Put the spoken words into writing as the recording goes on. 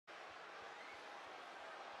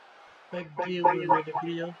Back again with another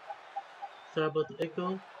video. Sorry about the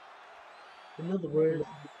echo. In other words,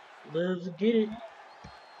 let's get it.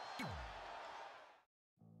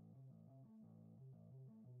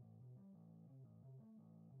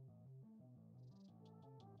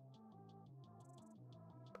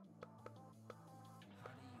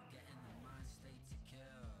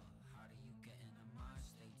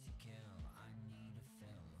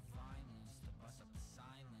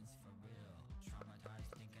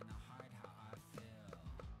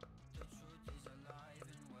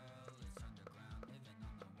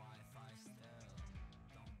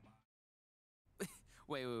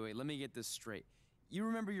 Wait, let me get this straight. You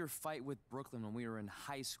remember your fight with Brooklyn when we were in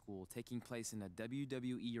high school, taking place in a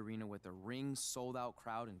WWE arena with a ring, sold out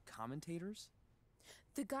crowd, and commentators?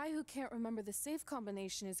 The guy who can't remember the safe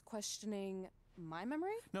combination is questioning my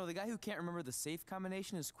memory? No, the guy who can't remember the safe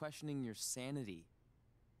combination is questioning your sanity.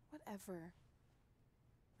 Whatever.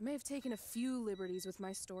 I may have taken a few liberties with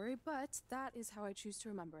my story, but that is how I choose to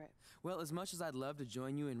remember it. Well, as much as I'd love to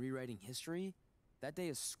join you in rewriting history, that day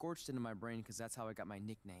is scorched into my brain because that's how I got my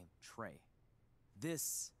nickname, Trey.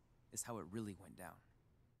 This is how it really went down.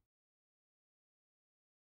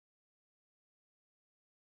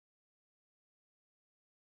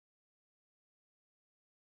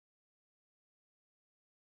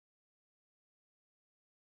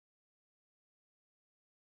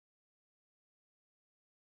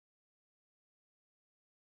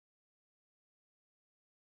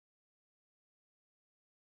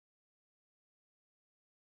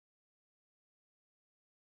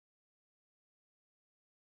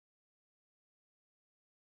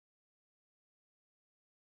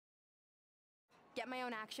 Get my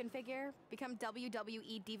own action figure? Become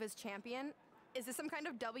WWE Divas Champion? Is this some kind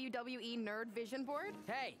of WWE nerd vision board?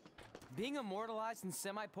 Hey! Being immortalized in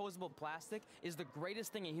semi-posable plastic is the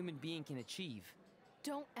greatest thing a human being can achieve.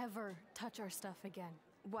 Don't ever touch our stuff again.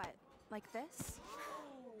 What, like this?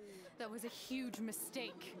 That was a huge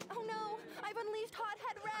mistake. Oh no! I've unleashed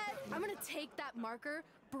Hothead Red! I'm gonna take that marker,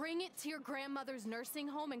 bring it to your grandmother's nursing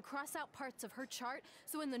home, and cross out parts of her chart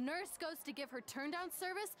so when the nurse goes to give her turn-down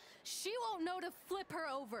service, she won't know to flip her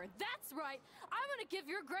over. That's right! I'm gonna give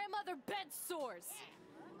your grandmother bed sores!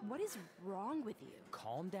 What is wrong with you?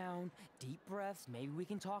 Calm down, deep breaths, maybe we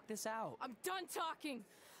can talk this out. I'm done talking!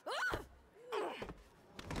 Ah!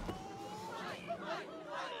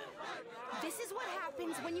 This is what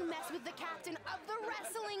happens when you mess with the captain of the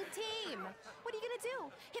wrestling team! What are you gonna do?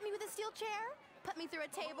 Hit me with a steel chair? Put me through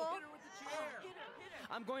a table? Hit her with the chair!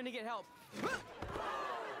 I'm going to get help.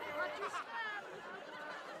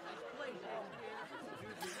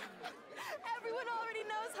 Everyone already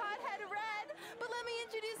knows Hothead Red, but let me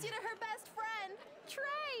introduce you to her best friend,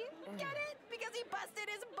 Trey! Get it? Because he busted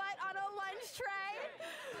his butt on a lunch tray?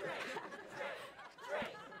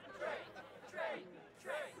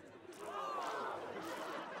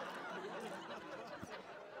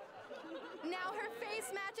 Now her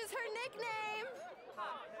face matches her nickname!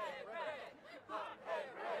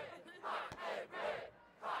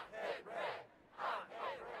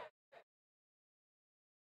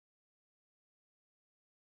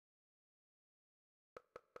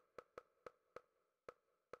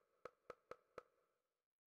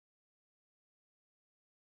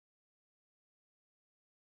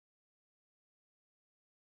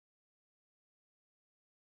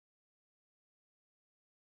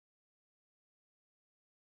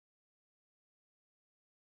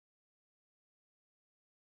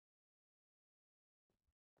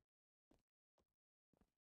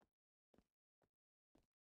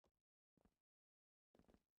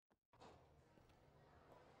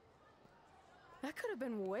 That could have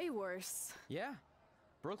been way worse. Yeah.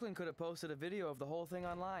 Brooklyn could have posted a video of the whole thing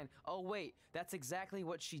online. Oh wait, that's exactly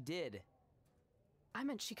what she did. I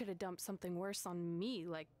meant she could have dumped something worse on me,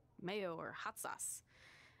 like mayo or hot sauce.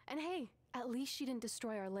 And hey, at least she didn't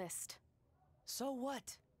destroy our list. So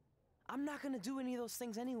what? I'm not gonna do any of those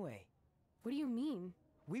things anyway. What do you mean?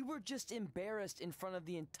 We were just embarrassed in front of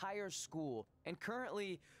the entire school, and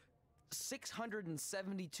currently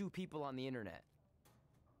 672 people on the internet.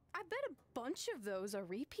 I bet a bunch of those are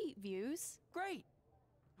repeat views. Great!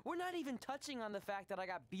 We're not even touching on the fact that I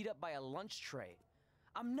got beat up by a lunch tray.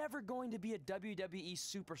 I'm never going to be a WWE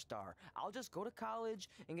superstar. I'll just go to college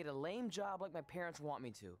and get a lame job like my parents want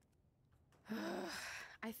me to.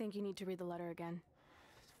 I think you need to read the letter again.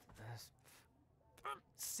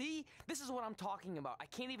 See? This is what I'm talking about. I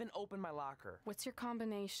can't even open my locker. What's your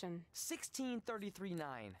combination? 1633-9,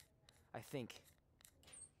 I think.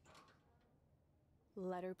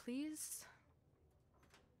 Letter, please.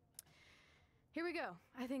 Here we go.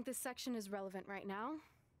 I think this section is relevant right now.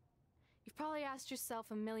 You've probably asked yourself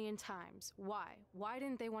a million times, why? Why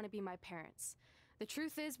didn't they want to be my parents? The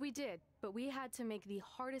truth is, we did, but we had to make the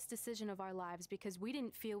hardest decision of our lives because we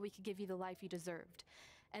didn't feel we could give you the life you deserved.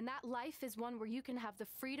 And that life is one where you can have the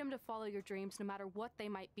freedom to follow your dreams no matter what they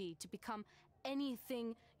might be, to become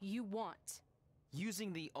anything you want.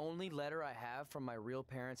 Using the only letter I have from my real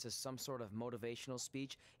parents as some sort of motivational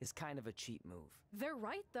speech is kind of a cheap move. They're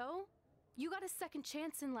right, though. You got a second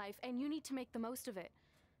chance in life, and you need to make the most of it.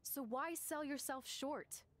 So why sell yourself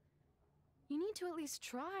short? You need to at least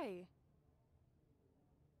try.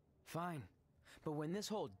 Fine. But when this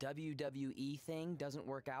whole WWE thing doesn't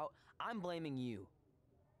work out, I'm blaming you.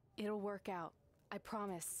 It'll work out. I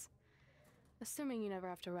promise. Assuming you never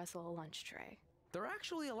have to wrestle a lunch tray. They're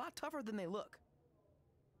actually a lot tougher than they look.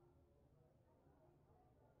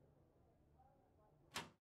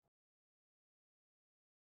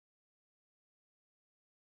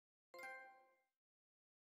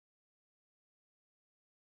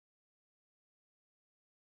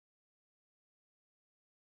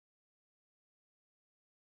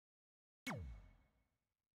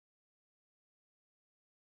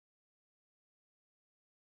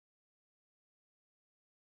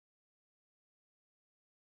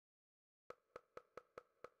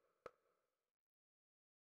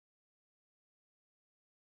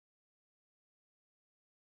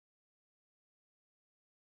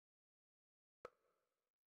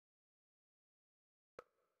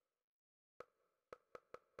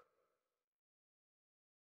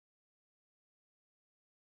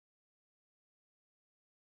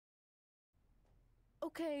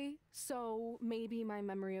 Okay, so maybe my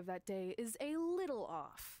memory of that day is a little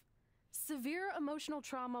off. Severe emotional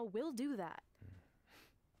trauma will do that.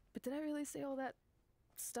 But did I really say all that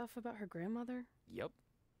stuff about her grandmother? Yep.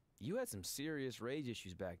 You had some serious rage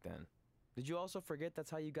issues back then. Did you also forget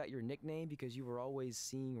that's how you got your nickname because you were always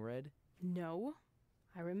seeing red? No,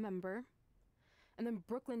 I remember. And then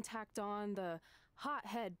Brooklyn tacked on the hot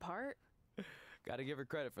head part. Gotta give her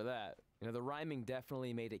credit for that. You know, the rhyming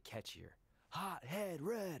definitely made it catchier. Hot head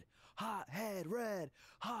red, hot head red,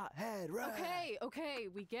 hot head red. Okay,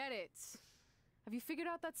 we get it. Have you figured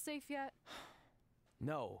out that's safe yet?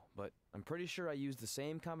 No, but I'm pretty sure I used the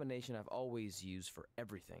same combination I've always used for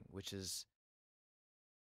everything, which is...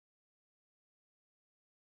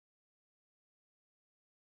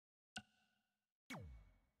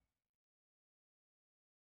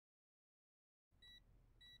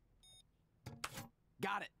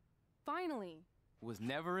 Got it! Finally. Was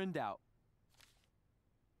never in doubt.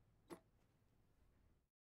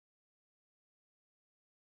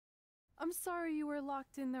 I'm sorry you were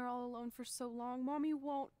locked in there all alone for so long. Mommy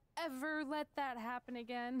won't ever let that happen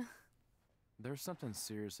again. There's something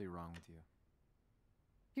seriously wrong with you.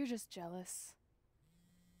 You're just jealous.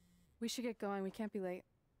 We should get going. We can't be late.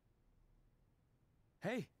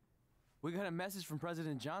 Hey, we got a message from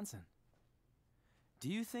President Johnson. Do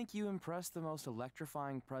you think you impressed the most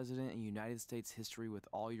electrifying president in United States history with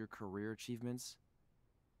all your career achievements?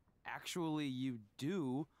 Actually, you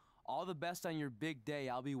do. All the best on your big day.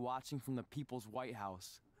 I'll be watching from the People's White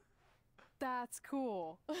House. That's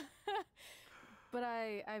cool. But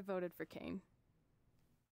I voted for Kane.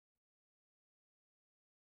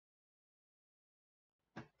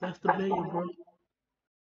 That's the mayor, bro.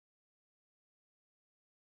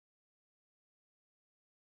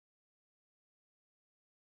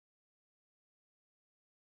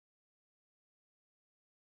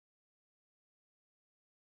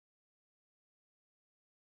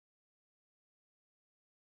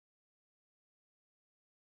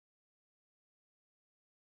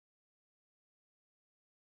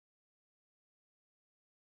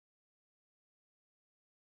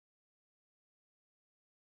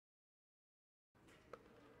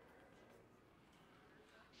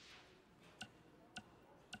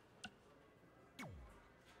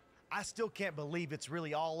 I still can't believe it's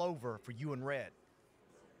really all over for you and Red.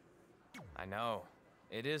 I know.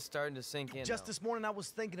 It is starting to sink in. Just though. this morning, I was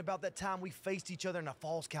thinking about that time we faced each other in a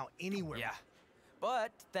Falls Count Anywhere. Yeah.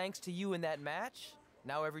 But thanks to you in that match,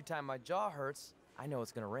 now every time my jaw hurts, I know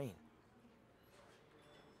it's gonna rain.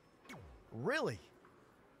 Really?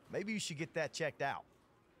 Maybe you should get that checked out.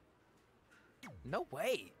 No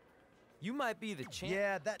way. You might be the champ.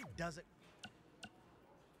 Yeah, that doesn't...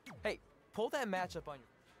 Hey, pull that match up on your...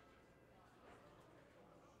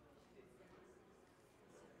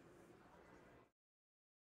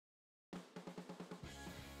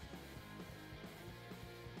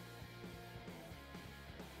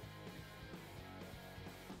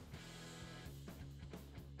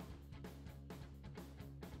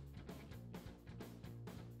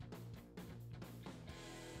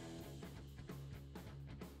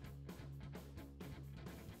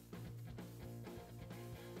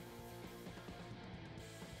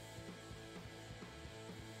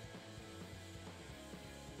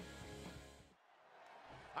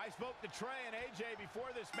 I spoke to Trey and AJ before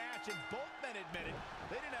this match, and both men admitted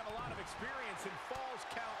they didn't have a lot of experience in Falls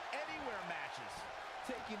Count Anywhere matches.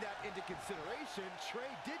 Taking that into consideration, Trey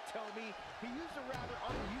did tell me he used a rather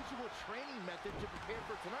unusual training method to prepare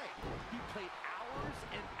for tonight. He played hours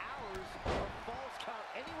and hours of Falls Count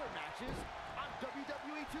Anywhere matches on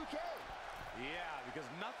WWE 2K. Yeah, because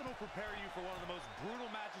nothing will prepare you for one of the most brutal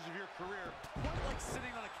matches of your career, quite like sitting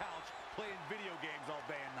on a couch playing video games all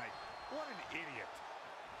day and night. What an idiot.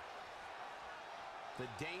 The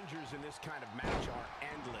dangers in this kind of match are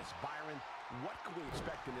endless. Byron, what can we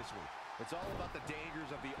expect in this one? It's all about the dangers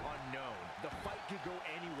of the unknown. The fight could go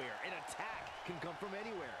anywhere. An attack can come from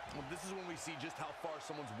anywhere. Well, this is when we see just how far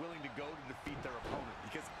someone's willing to go to defeat their opponent,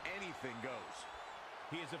 because anything goes.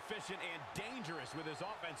 He is efficient and dangerous with his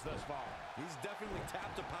offense thus far. He's definitely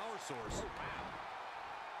tapped a power source. Oh, wow.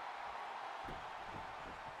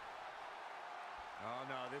 Oh,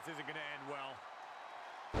 no, this isn't going to end well.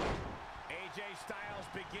 AJ Styles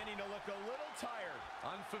beginning to look a little tired.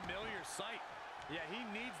 Unfamiliar sight. Yeah, he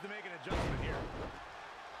needs to make an adjustment here.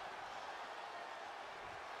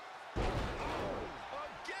 Oh,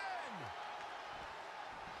 again!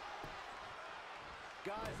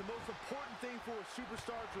 Guys, the most important thing for a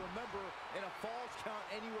superstar to remember in a Falls Count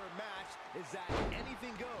Anywhere match is that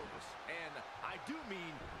anything goes. And I do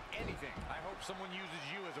mean anything. I hope someone uses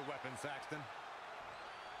you as a weapon, Saxton.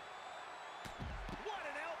 What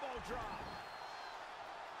an elbow drop!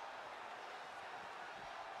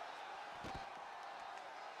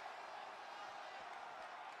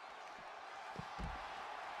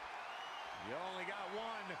 You only got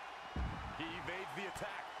one. He evades the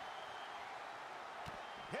attack.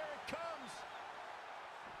 Here it comes.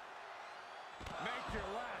 Make your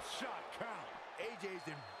last shot count. AJ's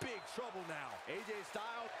in big trouble now. AJ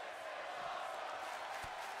Styles.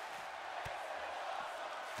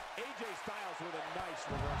 AJ Styles with a nice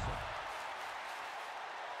reversal.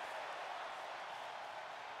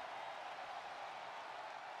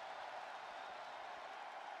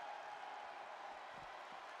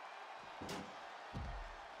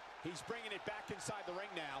 He's bringing it back inside the ring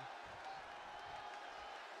now.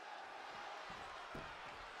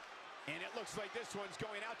 And it looks like this one's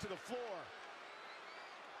going out to the floor.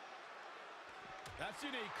 That's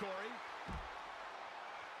unique, Corey.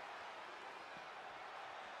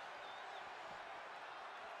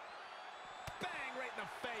 Bang, right in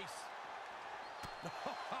the face.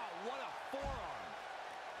 What a forearm.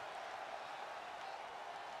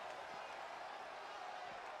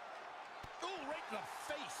 Ooh, right in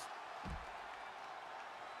the face.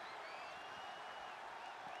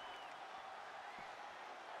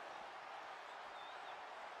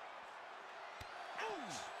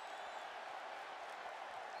 Ouch.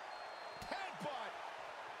 Headbutt.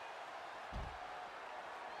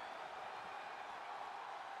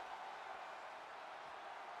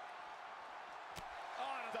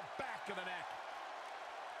 On the back of the neck.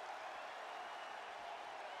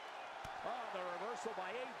 Oh, the reversal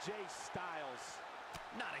by AJ Styles.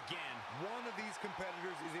 Not again. One of these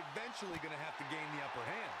competitors is eventually going to have to gain the upper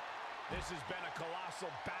hand. This has been a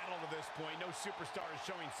colossal battle to this point. No superstar is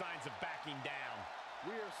showing signs of backing down.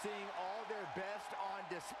 We are seeing all their best on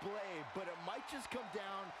display, but it might just come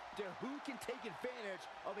down to who can take advantage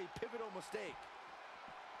of a pivotal mistake.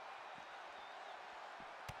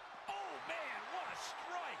 Oh, man, what a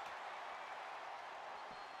strike.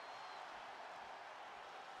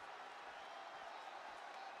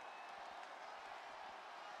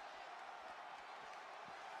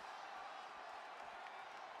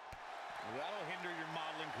 That'll hinder your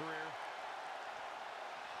modeling career.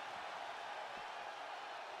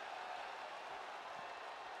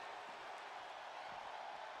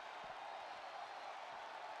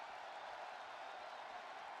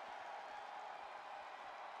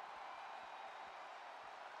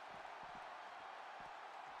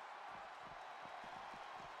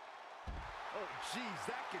 Oh, geez,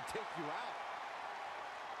 that could take you out.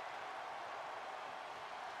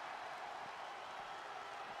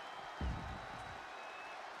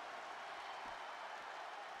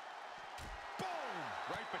 Boom!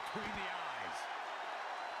 Right between the eyes.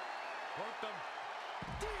 Hooked them.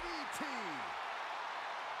 DDT!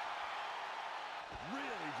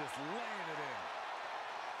 Really just laying it in.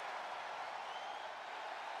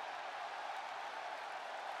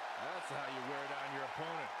 That's how you wear down your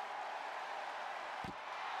opponent.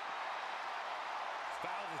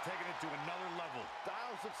 Styles is taking it to another level.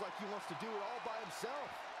 Styles looks like he wants to do it all by himself.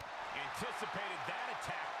 Anticipated that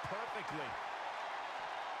attack perfectly.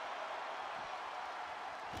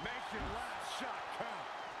 Make your last shot count.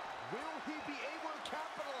 Will he be able to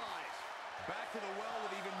capitalize? Back to the well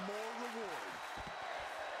with even more reward.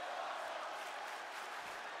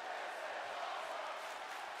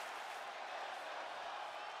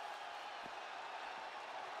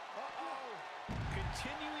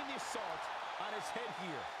 continuing the assault on his head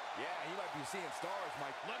here. Yeah, he might be seeing stars,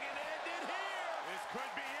 Mike. Looking to end it here. This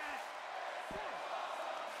could be it.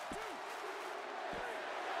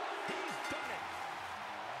 He's done it.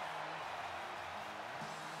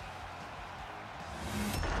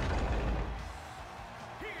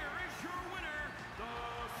 Here is your winner, the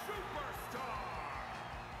Superstar.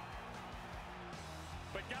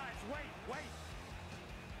 But guys, wait.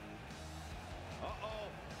 Uh-oh.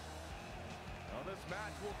 Well, this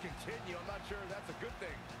match will continue. I'm not sure that's a good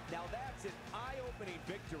thing. Now that's an eye-opening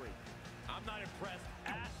victory. I'm not impressed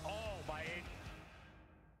at all by it.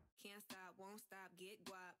 Can't stop, won't stop, get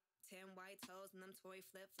guap. 10 white toes and them toy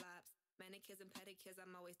flip-flops. Manicures and pedicures,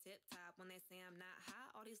 I'm always tip-top. When they say I'm not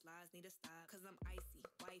hot, all these lies need to stop. Cause I'm icy,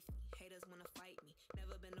 wifey, haters wanna fight me.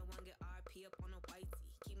 Never been the one get RP up on a white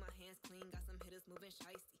tee. Keep my hands clean, got some hitters moving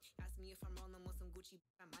shiesty. Ask me if I'm rolling with some Gucci,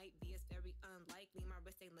 I might be. It's very unlikely, my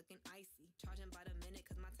wrist ain't looking icy. Charging by the minute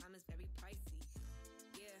cause my time is very pricey.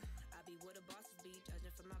 Yeah, I be where the bosses be.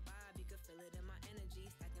 Judging from my vibe, you can feel it in my energy.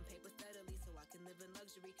 Stacking paper steadily so I can live in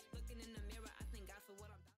luxury. Looking in the mirror, I thank God for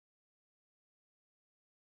what I'm.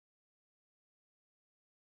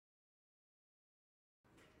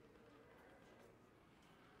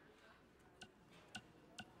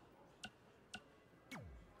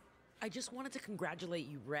 I just wanted to congratulate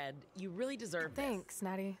you, Red. You really deserve this. Thanks,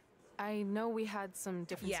 Natty. I know we had some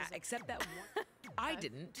differences. Yeah, except that one. I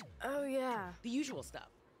didn't. Oh, yeah. The usual stuff.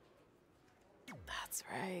 That's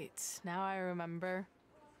right. Now I remember.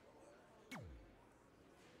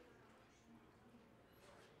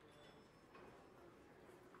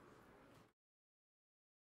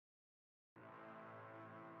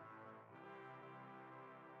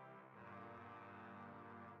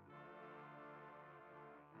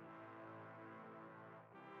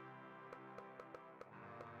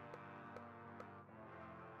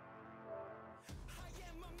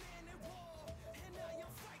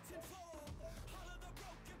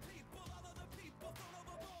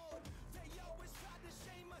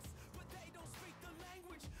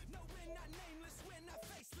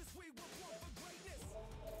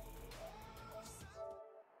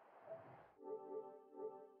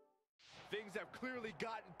 Things have clearly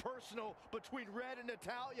gotten personal between Red and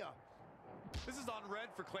Natalya. This is on Red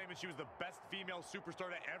for claiming she was the best female superstar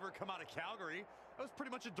to ever come out of Calgary. That was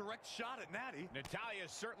pretty much a direct shot at Natty. Natalya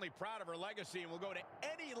is certainly proud of her legacy and will go to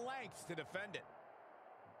any lengths to defend it.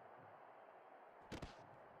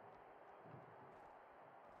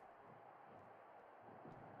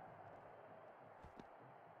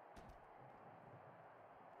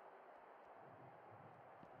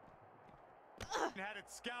 Had it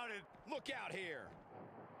scouted. Look out here.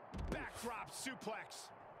 Backdrop suplex.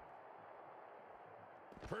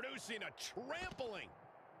 Producing a trampling.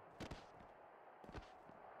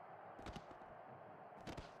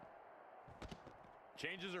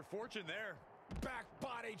 Changes her fortune there. Back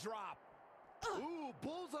body drop. Ooh,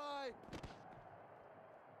 bullseye.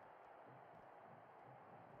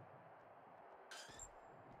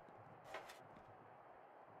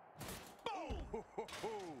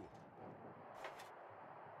 Boom.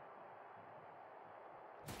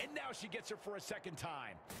 And now she gets her for a second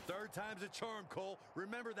time. Third time's a charm, Cole.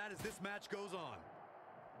 Remember that as this match goes on.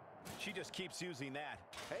 She just keeps using that.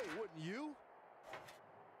 Hey, wouldn't you?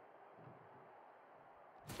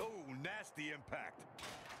 Oh, nasty impact.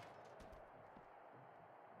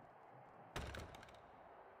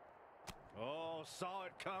 Oh, saw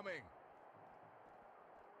it coming.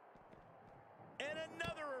 And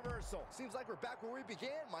another reversal. Seems like we're back where we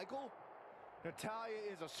began, Michael. Natalya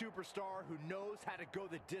is a superstar who knows how to go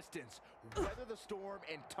the distance, weather the storm,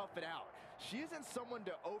 and tough it out. She isn't someone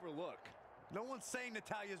to overlook. No one's saying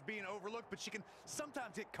Natalya's being overlooked, but she can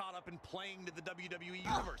sometimes get caught up in playing to the WWE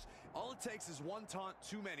Universe. All it takes is one taunt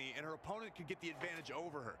too many, and her opponent could get the advantage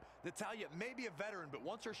over her. Natalya may be a veteran, but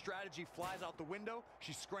once her strategy flies out the window,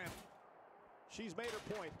 she's scrambling. She's made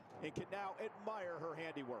her point and can now admire her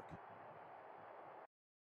handiwork.